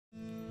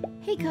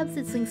Hey Cubs,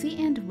 it's Lynxy,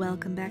 and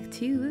welcome back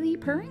to the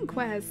Purring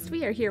Quest.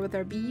 We are here with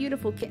our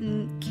beautiful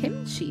kitten,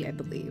 Kimchi, I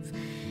believe.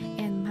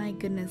 And my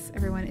goodness,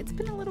 everyone, it's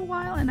been a little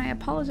while, and I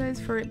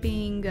apologize for it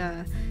being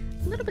a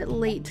little bit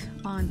late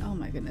on... Oh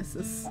my goodness,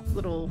 this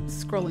little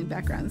scrolling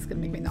background is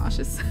going to make me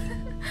nauseous.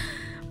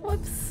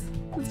 Whoops.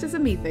 It's just a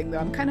me thing, though.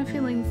 I'm kind of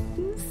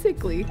feeling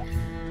sickly.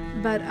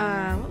 But,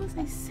 what was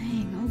I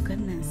saying? Oh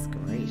goodness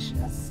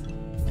gracious.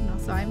 And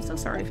also, I'm so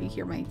sorry if you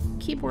hear my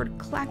keyboard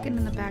clacking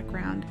in the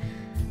background.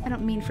 I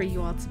don't mean for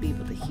you all to be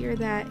able to hear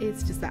that.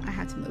 It's just that I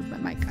had to move my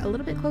mic a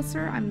little bit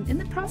closer. I'm in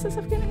the process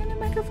of getting a new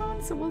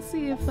microphone, so we'll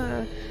see if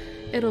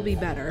it'll be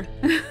better.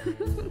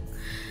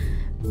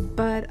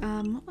 But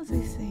what was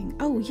I saying?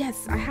 Oh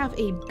yes, I have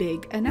a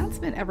big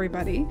announcement,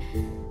 everybody.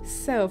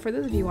 So for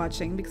those of you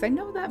watching, because I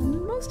know that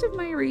most of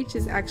my reach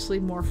is actually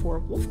more for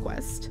Wolf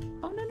Quest.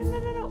 Oh no.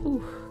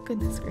 Ooh,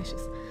 goodness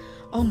gracious.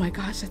 Oh my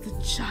gosh, that's a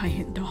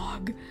giant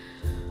dog.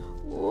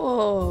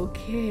 Whoa,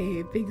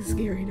 okay, big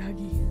scary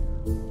doggy.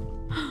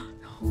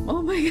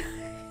 Oh my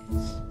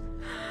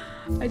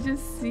gosh. I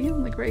just see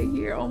him like right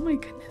here. Oh my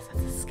goodness,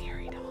 that's a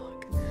scary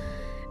dog.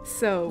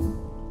 So,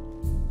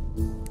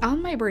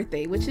 on my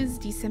birthday, which is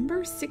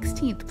December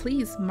 16th,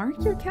 please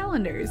mark your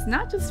calendars,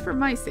 not just for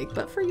my sake,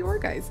 but for your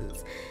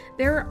guys's.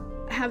 There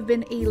have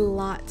been a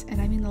lot, and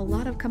I mean a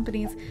lot of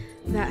companies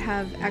that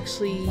have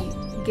actually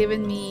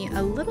given me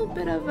a little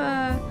bit of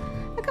a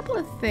couple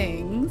of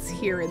things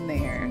here and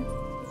there.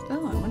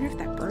 Oh, I wonder if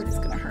that bird is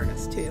gonna hurt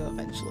us too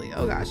eventually.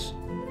 Oh gosh.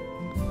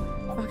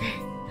 Okay.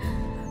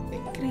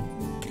 Wait,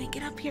 can I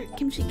get up here?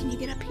 Kimchi, can you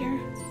get up here?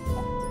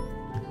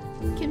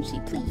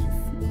 Kimchi, please.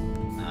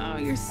 Oh,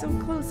 you're so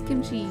close,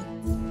 Kimchi.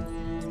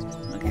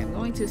 Okay, I'm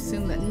going to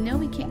assume that no,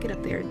 we can't get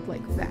up there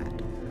like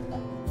that.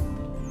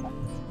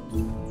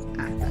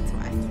 Ah, that's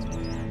why.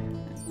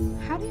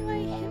 How do I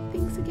hit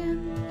things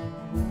again?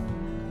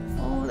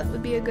 Oh, that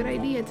would be a good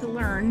idea to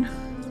learn.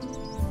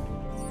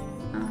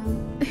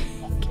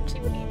 Kimchi,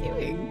 what are you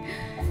doing?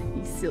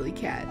 You silly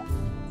cat.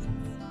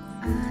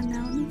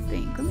 Now let me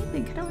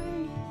think. How do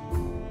I...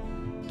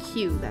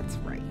 Q, that's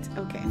right.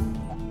 Okay.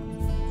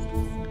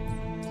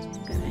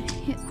 Gotta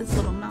hit this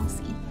little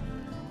mousey.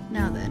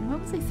 Now then,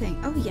 what was I saying?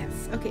 Oh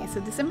yes. Okay,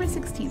 so December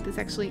 16th is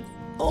actually...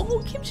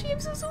 Oh, Kimchi, I'm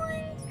so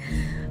sorry!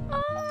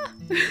 Ah!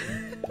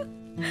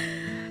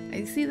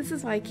 I see, this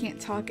is why I can't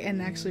talk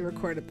and actually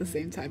record at the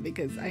same time,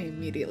 because I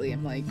immediately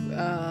am like,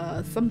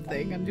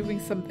 something. I'm doing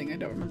something. I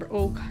don't remember.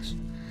 Oh gosh.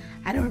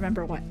 I don't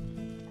remember what.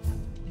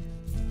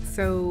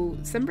 So,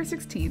 December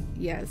 16th,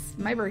 yes,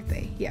 my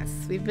birthday, yes,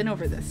 we've been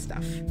over this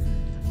stuff.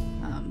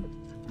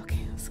 Okay,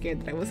 I was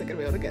scared that I wasn't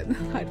gonna be able to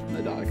hide from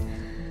the dog.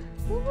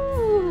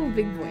 Ooh,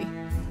 big boy.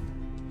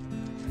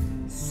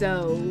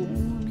 So,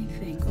 let me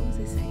think, what was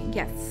I saying?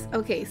 Yes,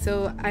 okay,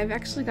 so I've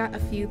actually got a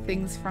few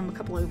things from a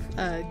couple of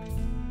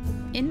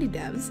indie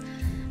devs.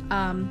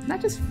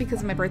 Not just because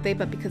of my birthday,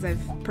 but because I've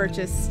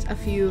purchased a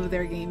few of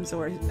their games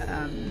or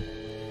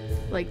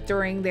like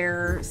during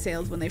their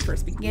sales when they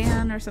first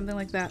began or something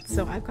like that.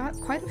 So I've got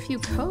quite a few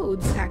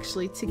codes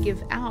actually to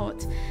give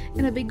out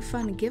in a big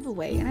fun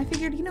giveaway, and I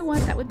figured, you know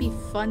what, that would be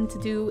fun to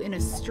do in a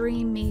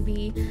stream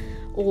maybe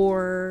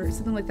or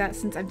something like that,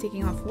 since I'm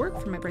taking off work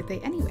for my birthday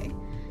anyway.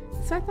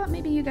 So I thought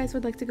maybe you guys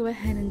would like to go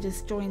ahead and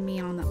just join me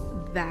on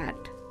that.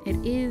 It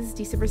is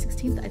December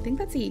 16th. I think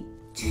that's a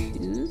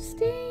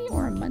Tuesday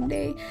or a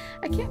Monday.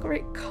 I can't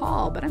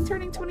recall, but I'm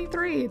turning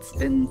 23. It's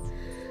been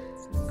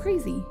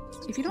crazy.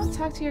 If you don't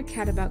talk to your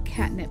cat about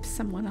catnip,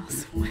 someone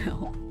else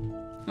will.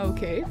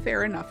 Okay,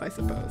 fair enough, I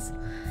suppose.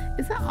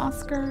 Is that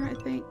Oscar, I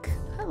think?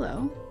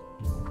 Hello.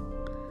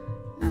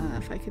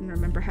 If I can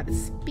remember how to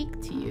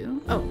speak to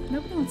you. Oh,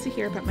 nobody wants to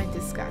hear about my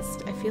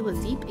disgust. I feel a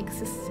deep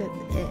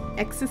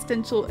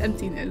existential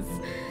emptiness.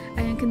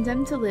 I am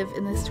condemned to live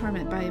in this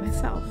torment by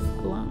myself,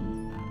 alone.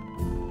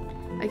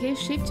 I gave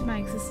shape to my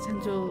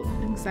existential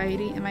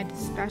anxiety and my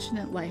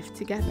dispassionate life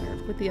together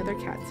with the other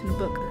cats in a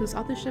book whose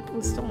authorship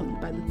was stolen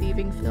by the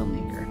thieving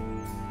filmmaker.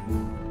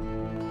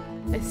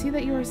 I see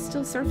that you are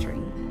still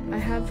searching. I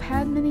have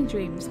had many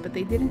dreams, but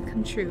they didn't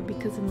come true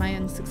because of my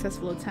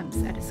unsuccessful attempts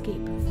at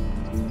escape.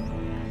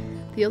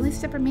 The only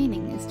step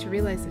remaining is to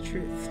realize the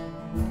truth.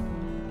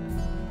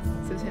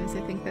 Sometimes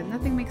I think that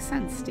nothing makes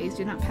sense, days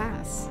do not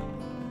pass.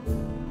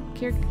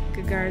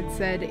 Kierkegaard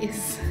said,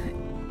 Is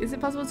it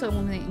possible to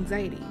eliminate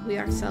anxiety? We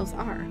ourselves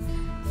are.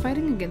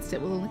 Fighting against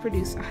it will only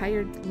produce a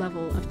higher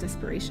level of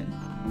desperation.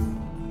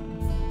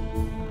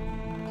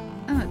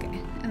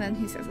 Okay, and then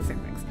he says the same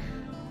things.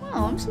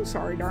 Oh, I'm so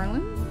sorry,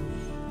 darling.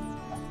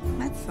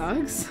 That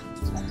sucks.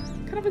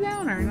 Kind of a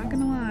downer, not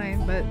gonna lie,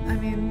 but I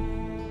mean,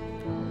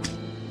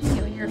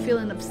 yeah, when you're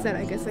feeling upset,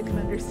 I guess I can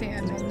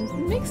understand. And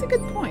it makes a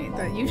good point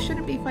that you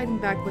shouldn't be fighting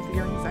back with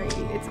your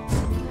anxiety. It's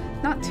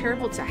not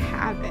terrible to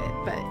have it,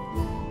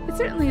 but it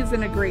certainly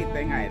isn't a great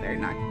thing either,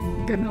 not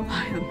gonna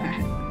lie on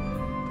that.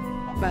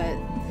 But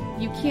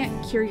you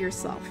can't cure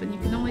yourself, and you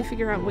can only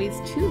figure out ways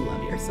to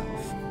love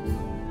yourself.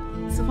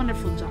 It's a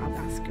wonderful job,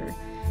 Oscar.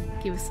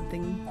 Give us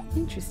something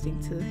interesting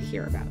to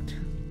hear about.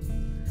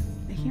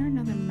 I hear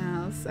another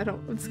mouse.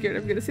 I'm scared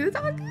I'm gonna see the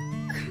dog.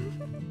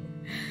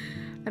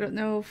 I don't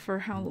know for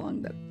how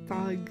long that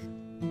dog...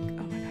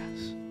 Oh my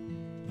gosh.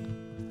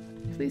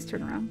 Please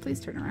turn around. Please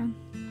turn around.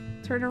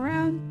 Turn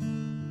around.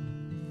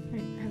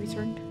 Right, have you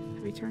turned?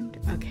 Have you turned?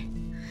 Okay.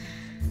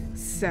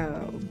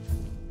 So,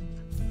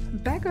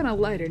 back on a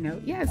lighter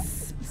note,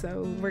 yes.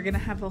 So we're gonna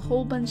have a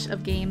whole bunch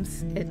of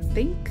games. I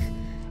think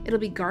it'll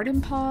be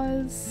Garden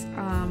Paws,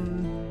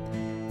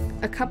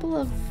 a couple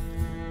of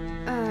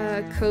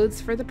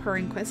codes for the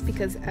Purring Quest,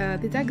 because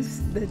the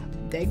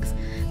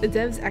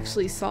devs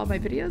actually saw my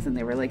videos and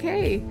they were like,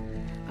 hey,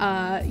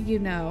 you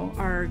know,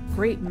 our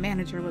great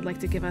manager would like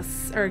to give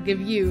us, or give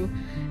you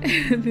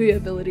the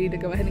ability to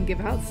go ahead and give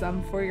out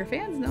some for your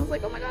fans. And I was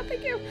like, oh my god,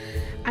 thank you.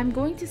 I'm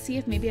going to see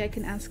if maybe I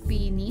can ask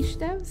the niche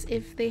devs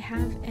if they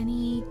have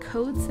any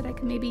codes that I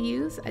can maybe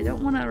use. I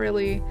don't want to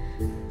really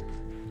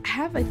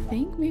have, I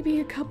think, maybe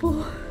a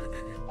couple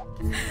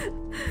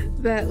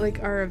that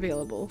like are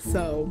available.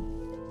 So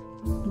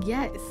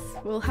yes,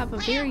 we'll have a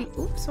very,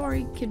 oops,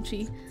 sorry,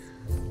 Kimchi.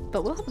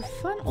 But we'll have a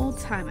fun old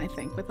time, I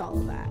think, with all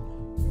of that.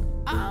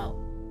 Oh,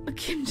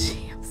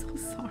 Kimchi, I'm so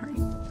sorry.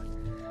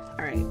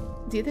 Alright,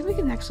 do you think we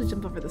can actually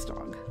jump over this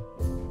dog?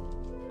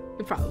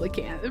 We probably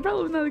can't. It's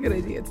probably not a good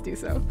idea to do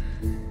so.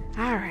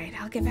 Alright,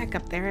 I'll get back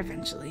up there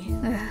eventually.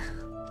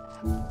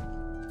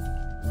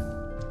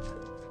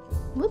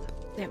 Whoop,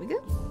 there we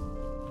go.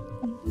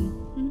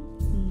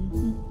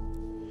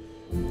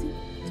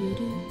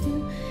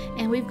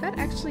 And we've got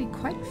actually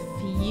quite a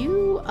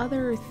few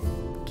other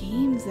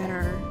games that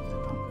are...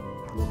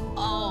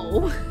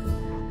 Oh!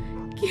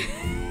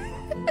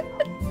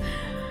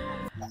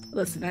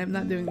 Listen, I'm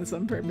not doing this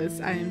on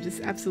purpose. I am just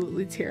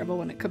absolutely terrible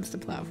when it comes to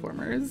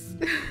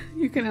platformers.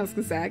 You can ask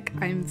Zach.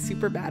 I'm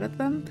super bad at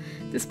them.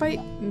 Despite,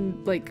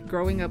 like,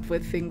 growing up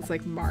with things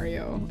like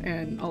Mario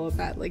and all of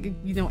that, like,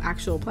 you know,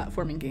 actual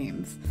platforming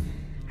games.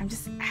 I'm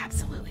just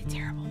absolutely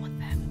terrible with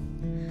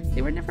them.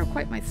 They were never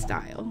quite my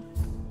style,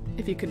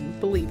 if you can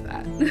believe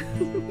that.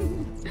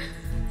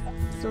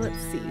 So let's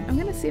see. I'm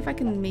gonna see if I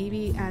can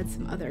maybe add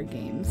some other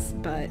games,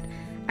 but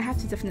I have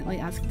to definitely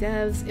ask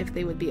devs if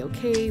they would be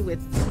okay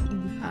with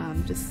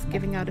just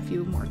giving out a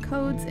few more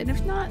codes, and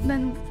if not,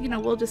 then, you know,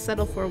 we'll just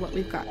settle for what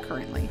we've got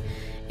currently.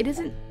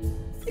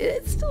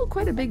 It's still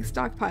quite a big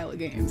stockpile of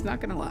games, not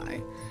gonna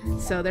lie.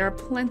 So there are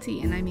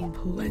plenty, and I mean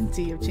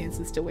plenty, of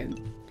chances to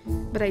win.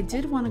 But I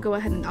did want to go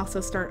ahead and also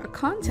start a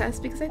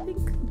contest, because I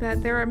think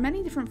that there are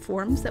many different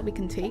forms that we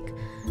can take.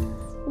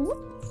 Whoop.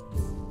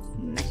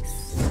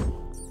 Nice.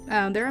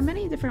 There are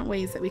many different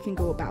ways that we can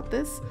go about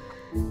this.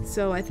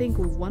 So I think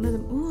one of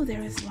them... Ooh,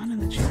 there is one in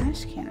the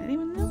trash can. I didn't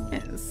even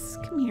notice.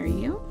 Come here,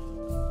 you.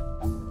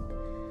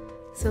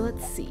 So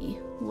let's see.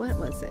 What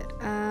was it?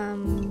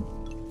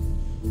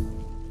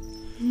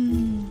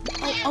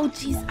 Oh,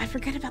 jeez. I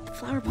forget about the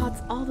flower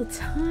pots all the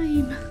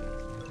time.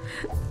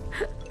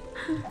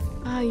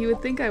 You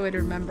would think I would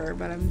remember,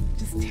 but I'm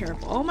just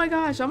terrible. Oh my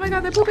gosh. Oh my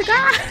god, they're pooping.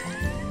 Ah!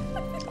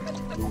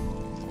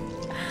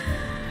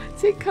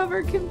 Take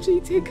cover, Kimchi.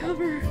 Take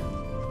cover.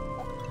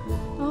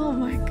 Oh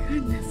my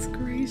goodness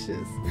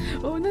gracious.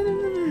 Oh no no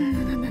no no no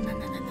no no no no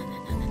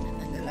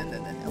no no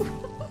no no.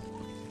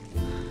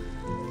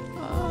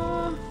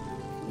 Oh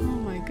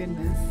my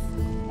goodness.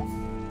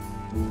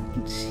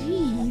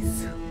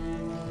 Jeez.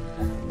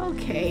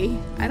 Okay.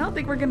 I don't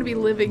think we're gonna be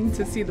living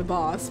to see the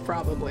boss,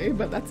 probably,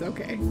 but that's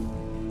okay.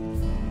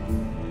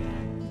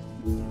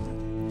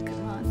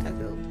 Come on,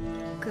 doggo.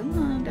 Come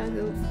on,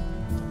 doggo.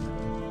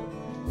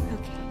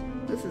 Okay.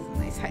 This is a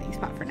nice hiding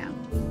spot for now.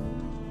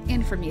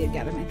 And for me to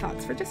gather my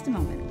thoughts for just a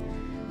moment.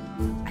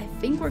 I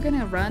think we're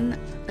gonna run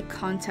a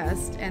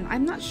contest, and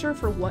I'm not sure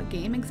for what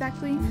game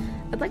exactly.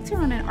 I'd like to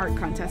run an art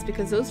contest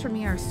because those for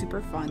me are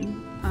super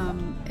fun.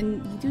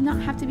 And you do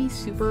not have to be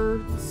super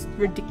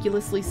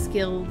ridiculously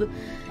skilled,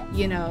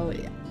 you know.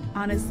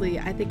 Honestly,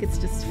 I think it's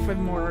just for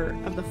more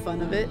of the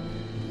fun of it.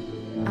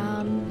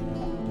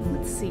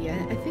 Let's see,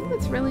 I think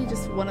that's really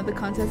just one of the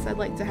contests I'd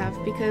like to have,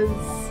 because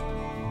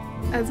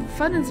as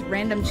fun as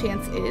Random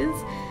Chance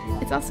is,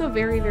 it's also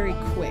very, very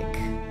quick.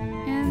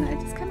 And I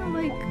just kind of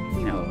like,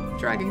 you know,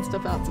 dragging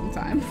stuff out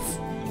sometimes.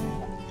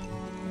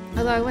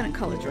 Although I wouldn't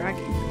call it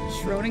dragging.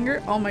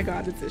 Schrodinger? Oh my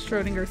god, it's a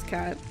Schrodinger's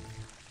cat.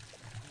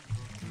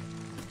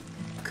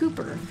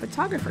 Cooper,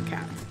 photographer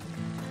cat.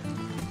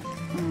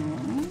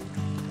 Aww.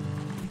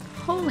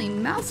 Holy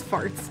mouse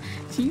farts!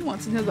 Do you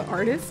want to know the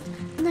artist?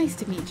 Nice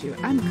to meet you.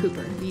 I'm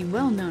Cooper, the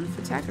well-known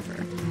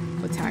photographer.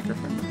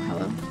 Photographer?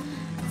 Hello?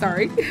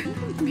 Sorry.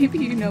 Maybe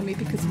you know me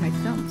because of my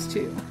films,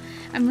 too.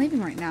 I'm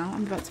leaving right now.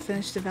 I'm about to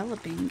finish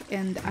developing,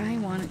 and I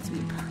want it to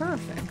be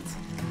perfect.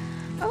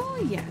 Oh,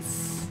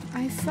 yes.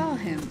 I saw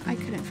him. I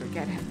couldn't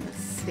forget him. The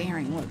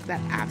staring look,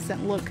 that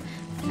absent look,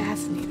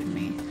 fascinated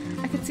me.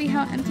 I could see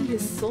how empty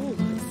his soul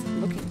was,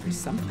 looking for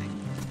something.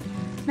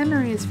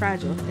 Memory is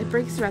fragile. It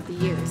breaks throughout the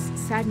years.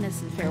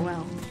 Sadness and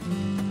farewell.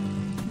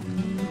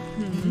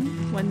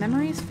 When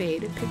memories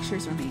fade,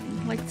 pictures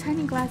remain, like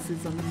tiny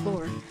glasses on the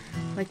floor,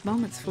 like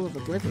moments full of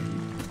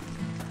oblivion.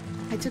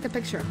 I took a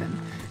picture of him.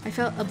 I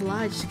felt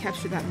obliged to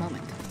capture that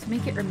moment, to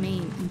make it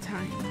remain in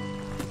time.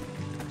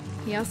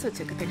 He also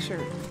took a picture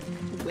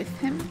with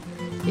him.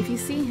 If you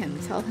see him,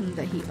 tell him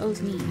that he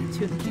owes me a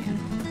tuna can.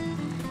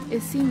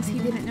 It seems he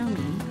didn't know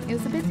me. It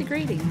was a bit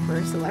degrading for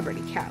a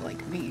celebrity cat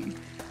like me.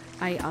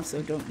 I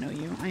also don't know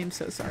you. I am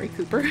so sorry,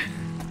 Cooper.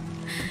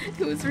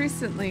 It was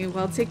recently,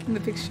 while taking the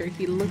picture,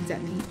 he looked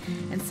at me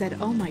and said,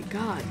 "Oh my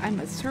god, I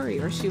must hurry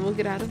or she will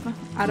get out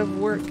of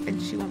work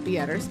and she won't be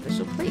at our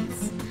special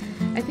place."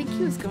 I think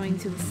he was going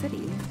to the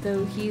city,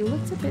 though he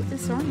looked a bit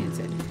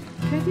disoriented.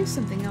 Can I do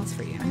something else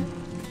for you?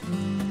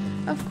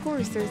 Of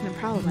course, there's no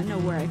problem. I know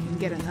where I can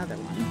get another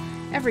one.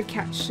 Every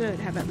cat should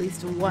have at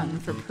least one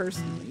for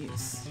personal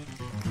use.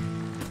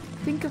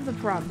 Think of the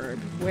proverb,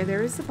 where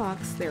there is a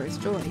box, there is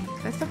joy.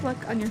 Best of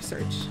luck on your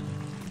search.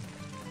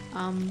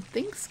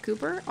 Thanks,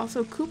 Cooper.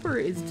 Also, Cooper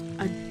is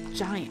a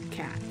giant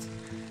cat.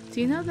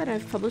 Do you know that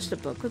I've published a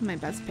book with my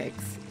best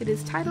picks? It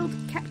is titled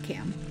Cat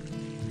Cam.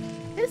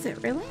 Is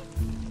it really?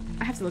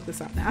 I have to look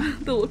this up now.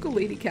 The local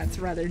lady cats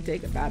rather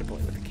dig a bad boy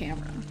with a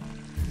camera.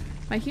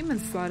 My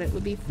humans thought it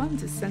would be fun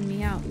to send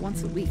me out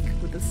once a week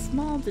with a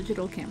small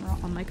digital camera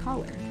on my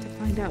collar to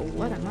find out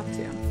what I'm up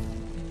to.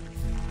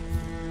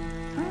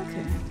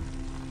 Okay.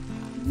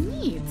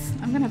 Neat.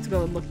 I'm gonna have to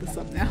go and look this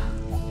up now.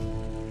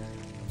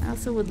 I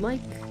also would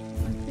like,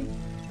 I think,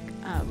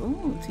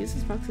 to use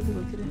this box to be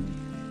located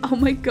in. Oh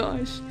my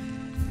gosh.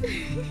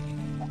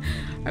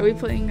 Are we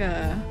playing,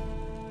 no,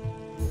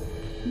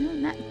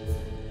 not,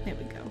 there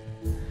we go.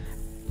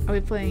 Are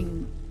we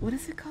playing, what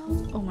is it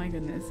called? Oh my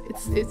goodness.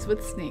 It's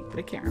with Snake, but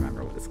I can't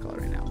remember what it's called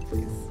right now,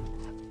 please.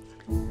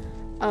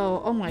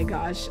 Oh my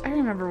gosh. I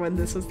remember when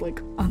this was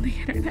like on the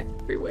internet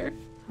everywhere.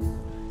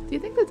 Do you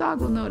think the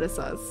dog will notice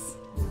us?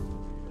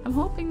 I'm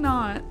hoping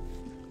not.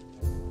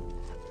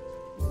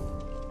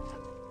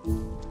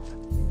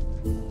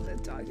 The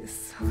dog is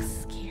so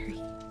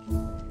scary.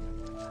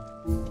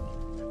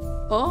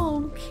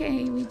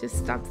 Okay, we just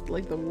stopped at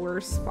like the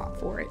worst spot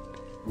for it.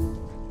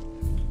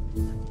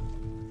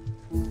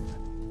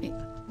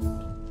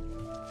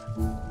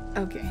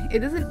 Okay, it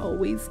doesn't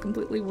always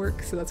completely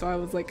work, so that's why I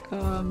was like,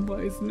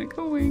 why isn't it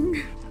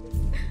going?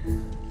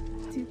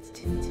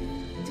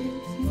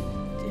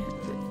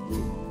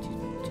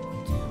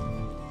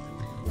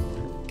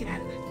 Get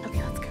out of there.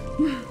 Okay, let's go.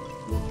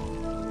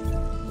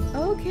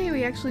 Okay,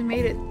 we actually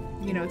made it,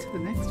 you know, to the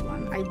next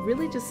one. I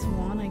really just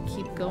want to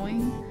keep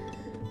going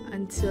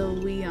until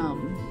we,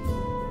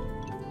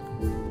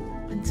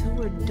 until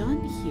we're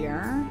done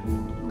here.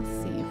 Let's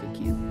see if we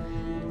can.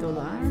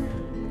 Dollar.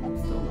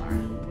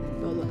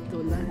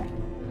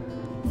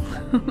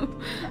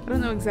 I don't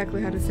know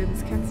exactly how to say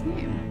this cat's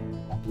name.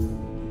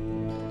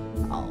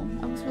 Oh,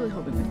 I was really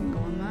hoping we can go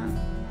on that.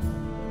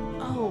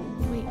 Oh,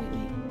 wait.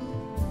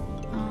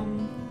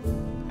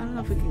 I don't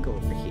know if we can go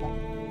over here.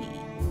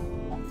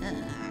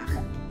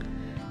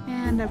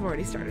 And I've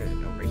already started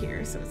it over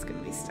here, so it's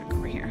gonna be stuck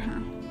over here,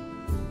 huh?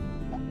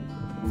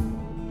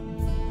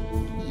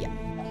 Yeah.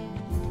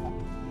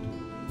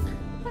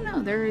 Oh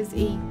no, there is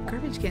a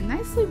garbage can.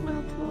 Nicely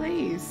well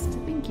placed.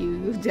 Thank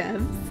you,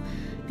 devs.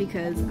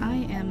 Because I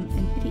am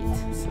an idiot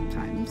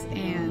sometimes,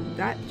 and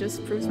that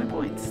just proves my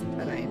point,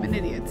 that I am an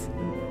idiot.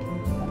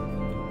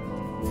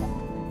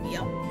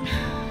 Yep.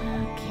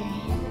 Okay.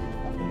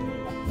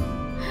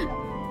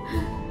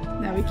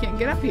 Now we can't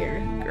get up here.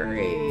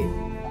 Great.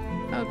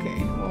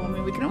 Okay, well, I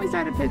mean, we can always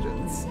die to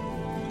pigeons.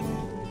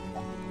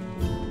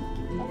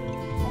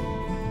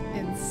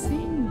 And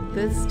seeing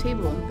this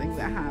table and thing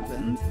that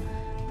happened,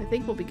 I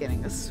think we'll be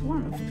getting a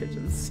swarm of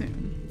pigeons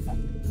soon.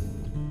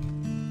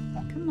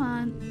 Come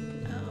on.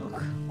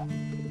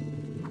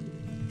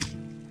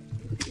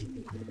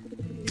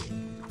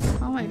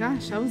 Oh my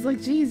gosh, I was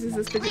like, Jesus,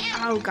 this pigeon.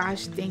 Oh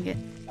gosh, dang it.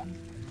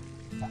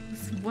 I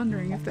was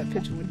wondering if that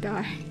pigeon would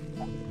die.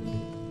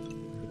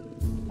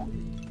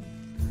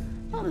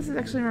 Oh, this is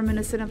actually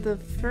reminiscent of the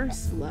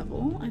first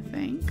level, I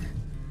think.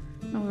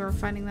 When we were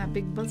finding that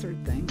big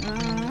buzzard thing.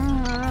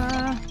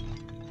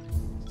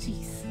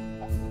 Jeez.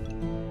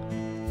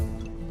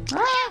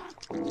 Ah!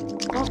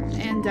 Oh,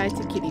 and died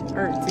to kitty,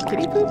 or to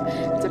kitty poop?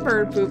 To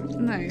bird poop.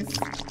 Nice.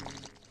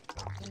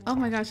 Oh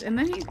my gosh, and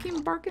then he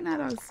came barking at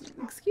us.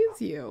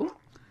 Excuse you.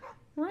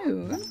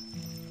 Rude.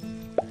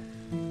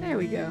 There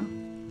we go.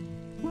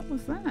 What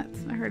was that?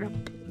 I heard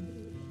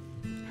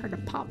a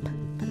pop, but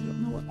I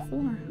don't know what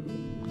for.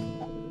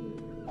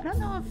 I don't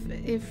know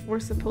if we're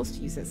supposed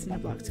to use that cinder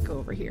block to go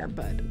over here,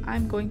 but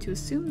I'm going to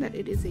assume that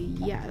it is a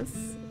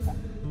yes,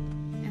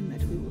 and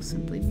that we will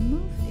simply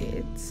move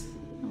it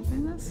over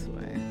this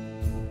way.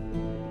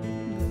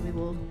 And then we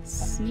will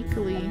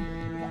sneakily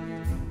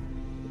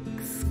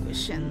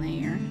squish in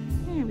there.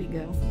 There we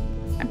go.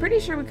 I'm pretty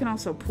sure we can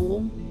also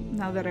pull,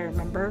 now that I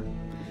remember.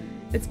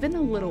 It's been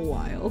a little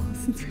while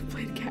since we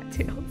played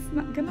Cattails,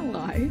 not gonna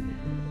lie.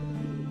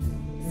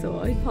 So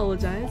I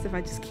apologize if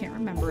I just can't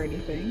remember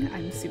anything.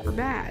 I'm super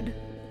bad.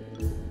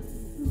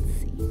 Let's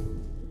see.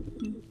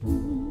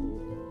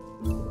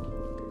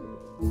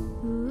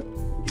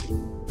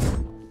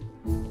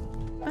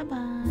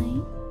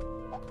 Bye-bye.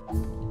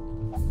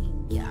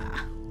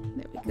 Yeah.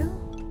 There we go.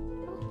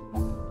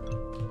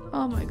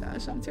 Oh my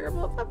gosh, I'm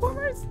terrible at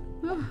platformers.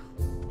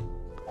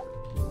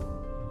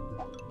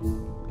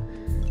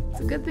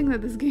 a good thing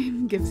that this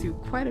game gives you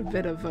quite a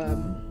bit of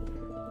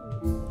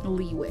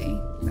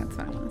leeway. That's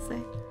what I want to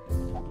say.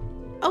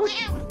 Oh,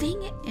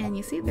 dang it! And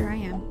you see, there I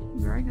am.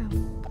 There I go.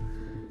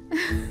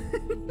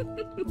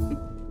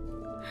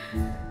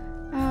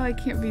 Oh, I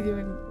can't be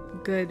doing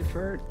good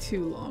for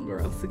too long or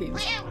else the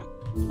game's...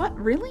 What?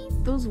 Really?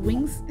 Those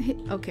wings hit...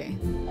 Okay.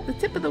 The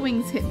tip of the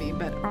wings hit me,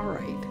 but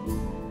alright.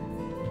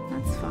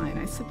 That's fine,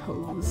 I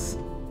suppose.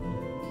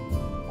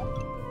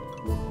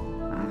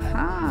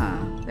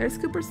 Aha! There's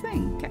Cooper's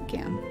thing. Cat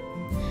cam.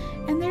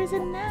 And there's a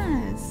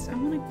nest. I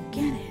want to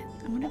get it.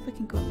 I wonder if I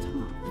can go up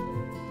top.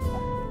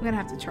 I'm gonna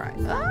have to try.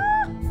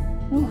 Ah!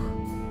 Ooh.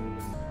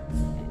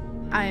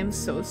 I am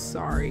so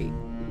sorry.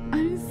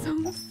 I'm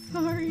so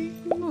sorry,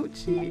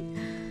 Mochi.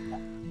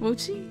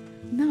 Mochi?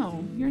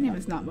 No, your name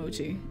is not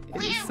Mochi.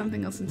 It is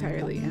something else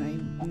entirely,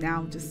 and I'm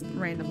now just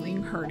randomly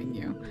hurting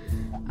you.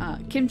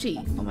 Kimchi.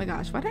 Oh my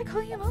gosh, why did I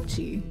call you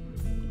Mochi?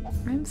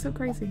 I'm so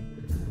crazy.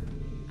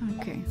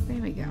 Okay,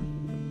 there we go.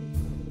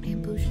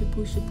 And push it,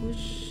 push it,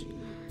 push.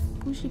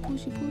 Pushy,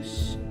 pushy,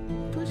 push.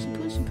 Pushy,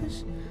 pushy,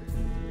 push.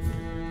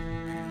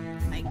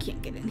 I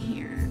can't get in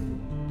here.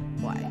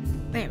 Why?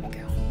 There we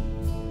go.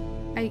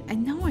 I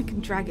know I can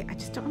drag it, I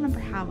just don't remember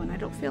how, and I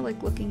don't feel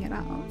like looking it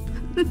up.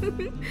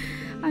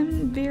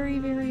 I'm very,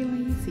 very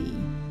lazy.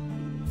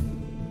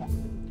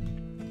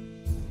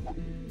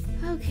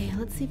 Okay,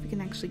 let's see if we can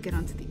actually get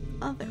onto the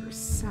other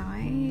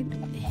side.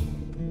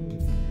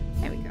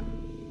 There we go.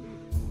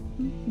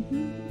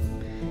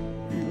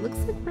 And it looks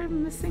like we're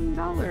missing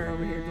dollar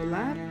over here.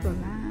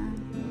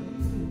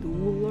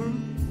 Dollar.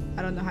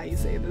 I don't know how you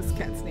say this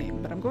cat's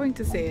name, but I'm going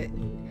to say it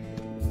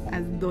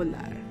as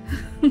dollar.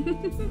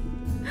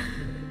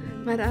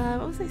 But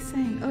what was I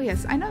saying? Oh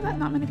yes, I know that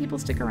not many people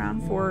stick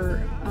around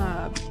for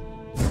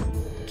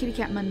Kitty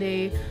Cat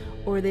Monday,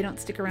 or they don't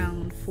stick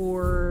around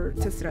for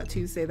Test It Out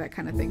Tuesday, that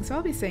kind of thing. So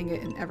I'll be saying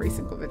it in every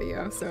single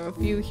video. So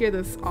if you hear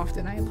this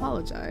often, I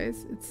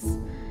apologize.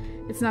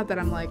 It's not that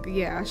I'm like,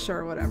 yeah,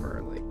 sure,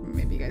 whatever. Like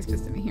maybe you guys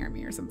just didn't hear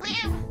me or something.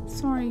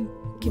 Sorry,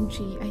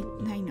 Kimchi.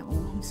 I know.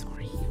 I'm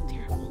sorry. I'm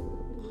terrible.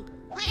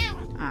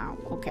 Ow.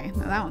 Okay.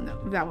 Now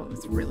that one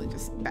was really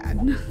just bad.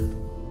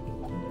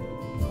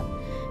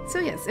 So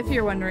yes, if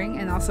you're wondering,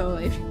 and also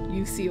if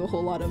you see a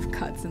whole lot of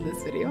cuts in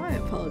this video, I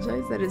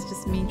apologize. That is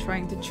just me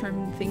trying to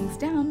trim things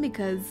down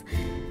because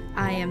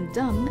I am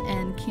dumb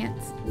and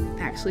can't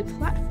actually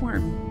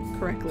platform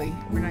correctly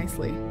or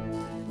nicely.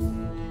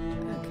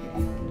 Okay.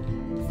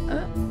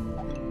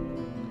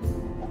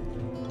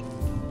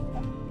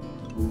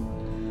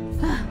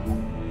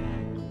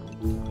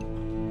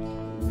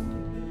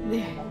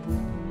 There.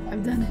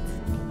 I've done it.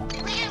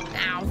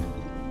 Ow.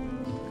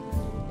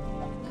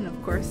 And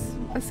of course,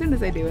 as soon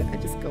as I do it, I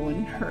just go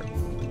and hurt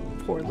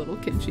poor little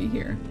Kimchi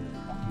here.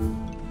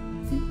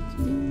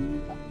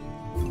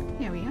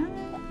 There we are.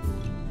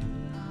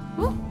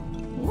 Oh,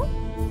 oh.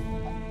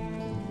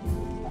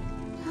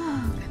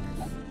 Oh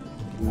goodness.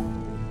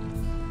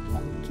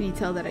 Can you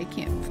tell that I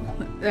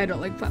don't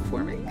like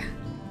platforming?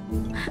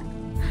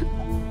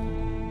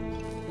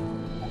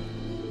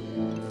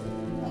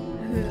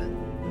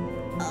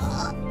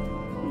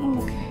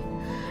 Okay.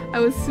 I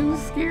was so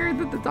scared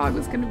that the dog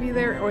was going to be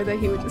there or that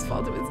he would just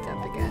fall to his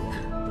death again.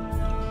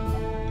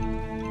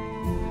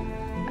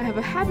 I have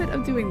a habit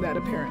of doing that,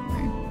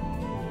 apparently.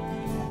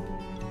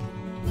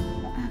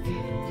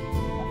 Okay.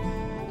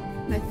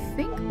 And I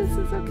think this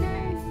is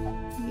okay.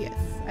 Yes.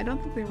 I don't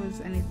think there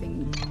was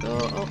anything...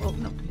 Oh,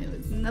 no. It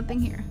was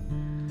nothing here.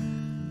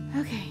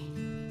 Okay.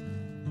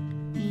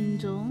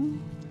 Angel.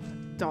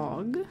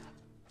 Dog.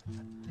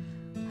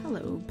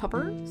 Hello,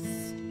 puppers.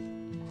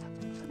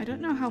 I don't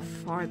know how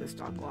far this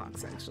dog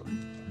walks, actually.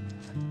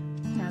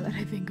 Now that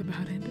I think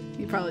about it.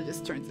 He probably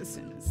just turns as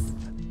soon as...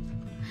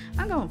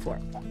 I'm going for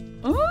it.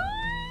 Oh!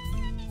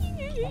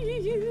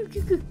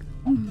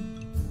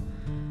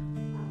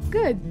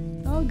 Good.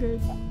 All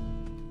good.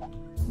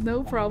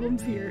 No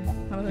problems here. I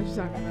don't know what you're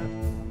talking about.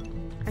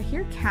 I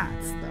hear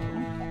cats, though.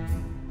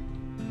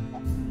 I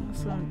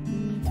also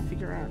need to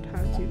figure out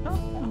how to...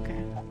 Oh,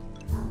 okay.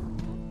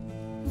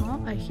 Well,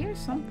 I hear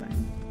something.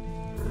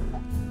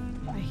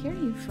 I hear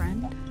you,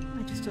 friend.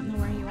 I just don't know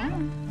where you are.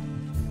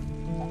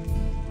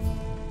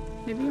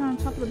 Maybe you're on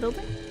top of the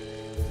building?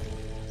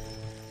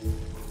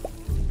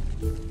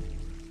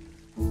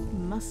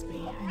 Must be.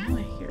 I know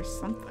I hear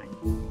something.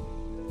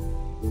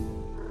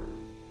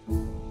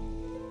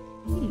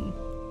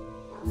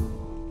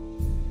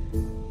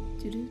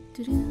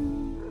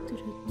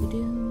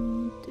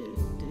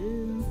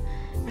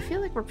 I feel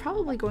like we're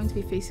probably going to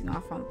be facing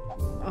off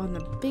on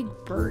the big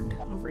bird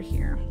over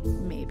here.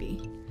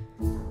 Maybe.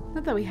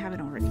 Not that we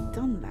haven't already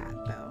done that,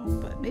 though,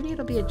 but maybe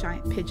it'll be a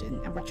giant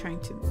pigeon and we're trying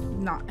to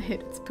not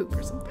hit its poop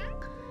or something.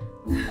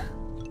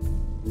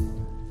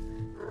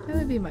 That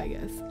would be my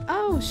guess.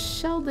 Oh,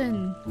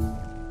 Sheldon!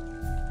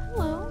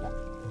 Hello!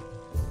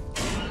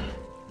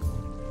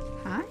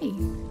 Hi!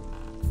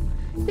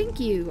 Thank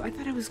you! I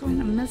thought I was going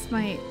to miss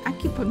my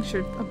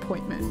acupuncture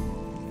appointment.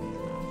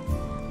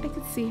 I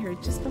could see her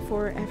just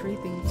before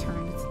everything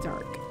turned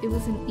dark. It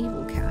was an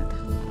evil cat.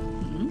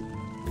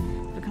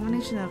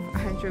 combination of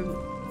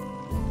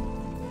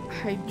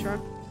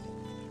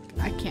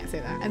I can't say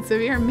that, and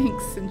severe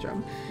Minx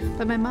syndrome.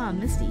 But my mom,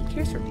 Misty,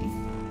 cares for me.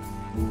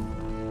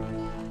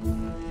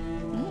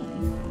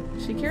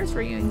 She cares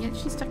for you, and yet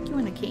she stuck you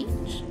in a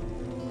cage?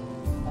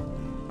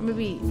 Or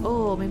maybe,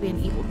 oh, maybe an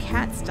evil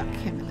cat stuck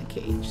him in the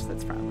cage.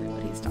 That's probably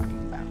what he's talking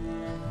about.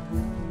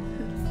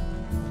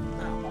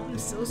 Oh, I'm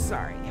so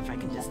sorry. If I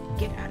could just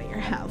get out of your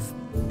house.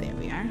 There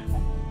we are.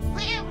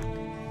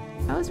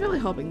 I was really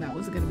hoping that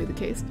was going to be the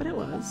case, but it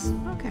was.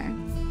 Okay.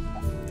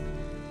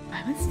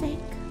 My mistake.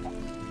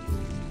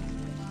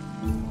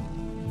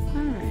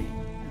 Alright.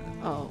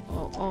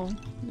 Oh.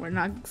 We're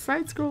not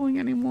side-scrolling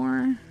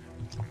anymore.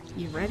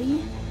 You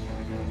ready?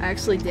 I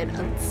actually did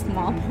a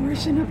small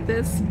portion of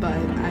this, but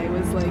I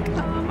was like,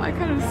 I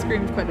kind of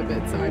screamed quite a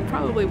bit, so I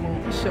probably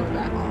won't show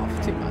that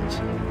off too much.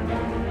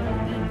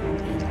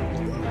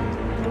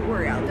 Don't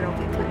worry, there'll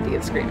be plenty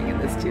of screaming in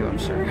this too, I'm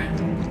sure.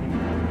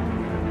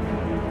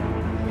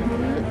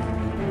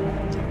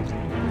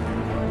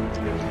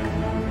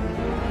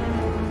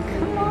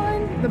 Come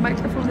on! The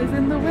microphone is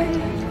in the way!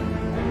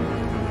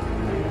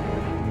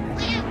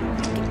 Get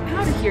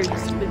out of here, you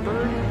stupid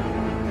bird!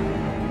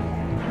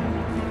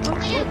 Oh,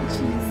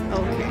 jeez.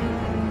 Okay.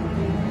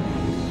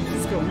 This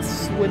is going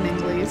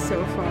swimmingly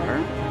so far.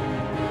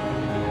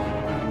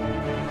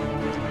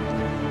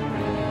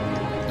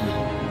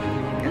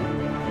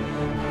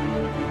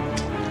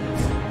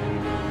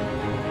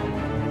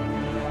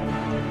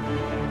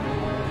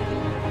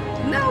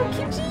 No,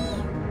 Kimchi!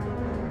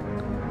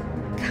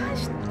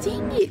 Gosh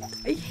dang it!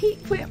 I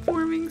hate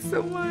platforming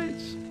so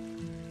much.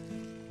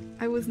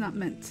 I was not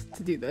meant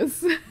to do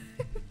this.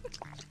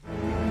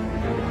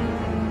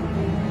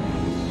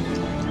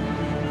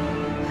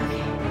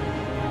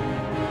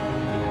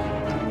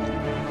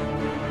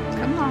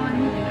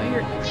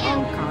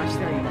 Oh gosh,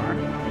 there you are.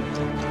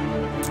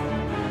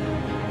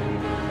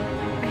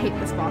 I hate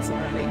this boss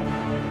already.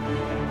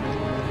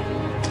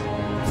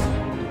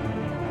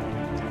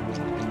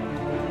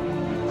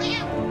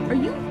 Are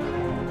you?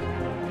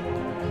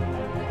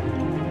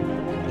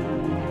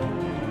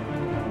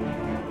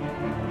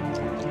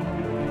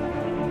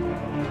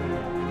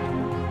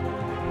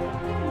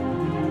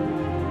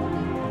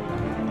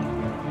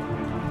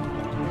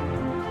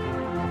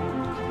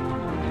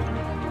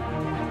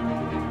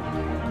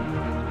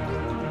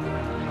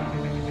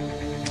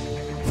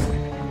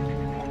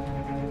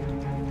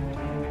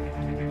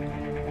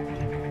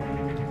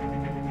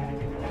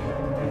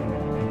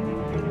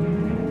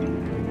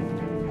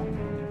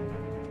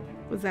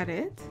 Was that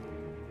it?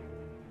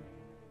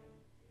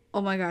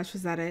 Oh my gosh,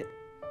 was that it?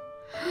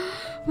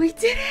 We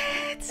did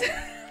it!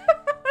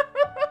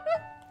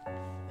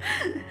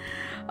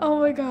 Oh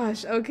my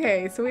gosh,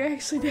 okay, so we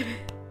actually did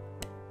it.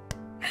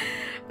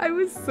 I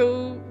was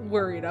so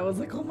worried. I was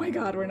like, oh my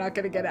god, we're not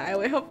gonna get it. I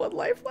only have one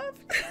life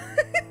left.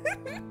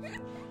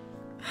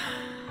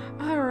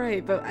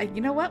 Alright, but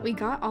you know what? We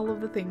got all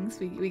of the things.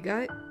 We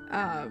got,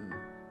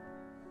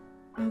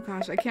 oh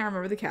gosh, I can't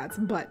remember the cats,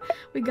 but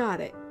we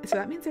got it. So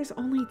that means there's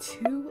only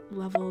 2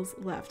 levels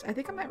left. I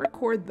think I might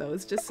record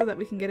those just so that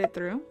we can get it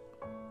through.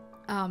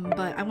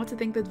 But I want to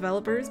thank the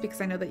developers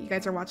because I know that you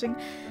guys are watching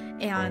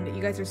and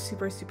you guys are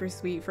super, super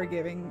sweet for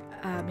giving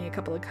me a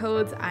couple of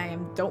codes.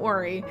 Don't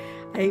worry,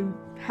 I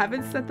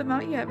haven't sent them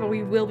out yet, but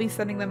we will be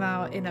sending them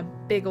out in a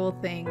big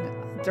old thing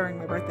during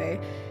my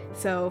birthday.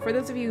 So for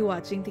those of you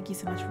watching, thank you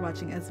so much for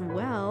watching as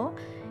well.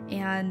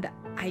 And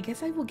I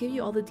guess I will give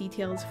you all the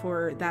details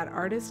for that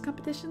artist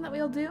competition that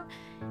we'll do.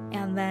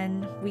 And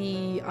then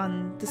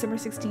on December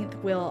 16th,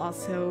 we'll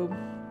also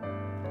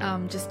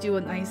just do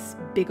a nice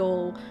big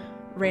ol'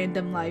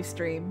 random live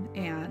stream.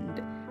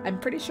 And I'm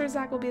pretty sure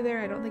Zach will be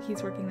there. I don't think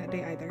he's working that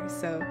day either.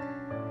 So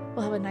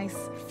we'll have a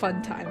nice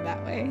fun time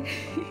that way.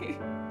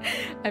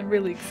 I'm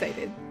really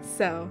excited.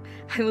 So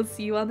I will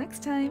see you all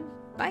next time.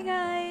 Bye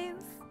guys!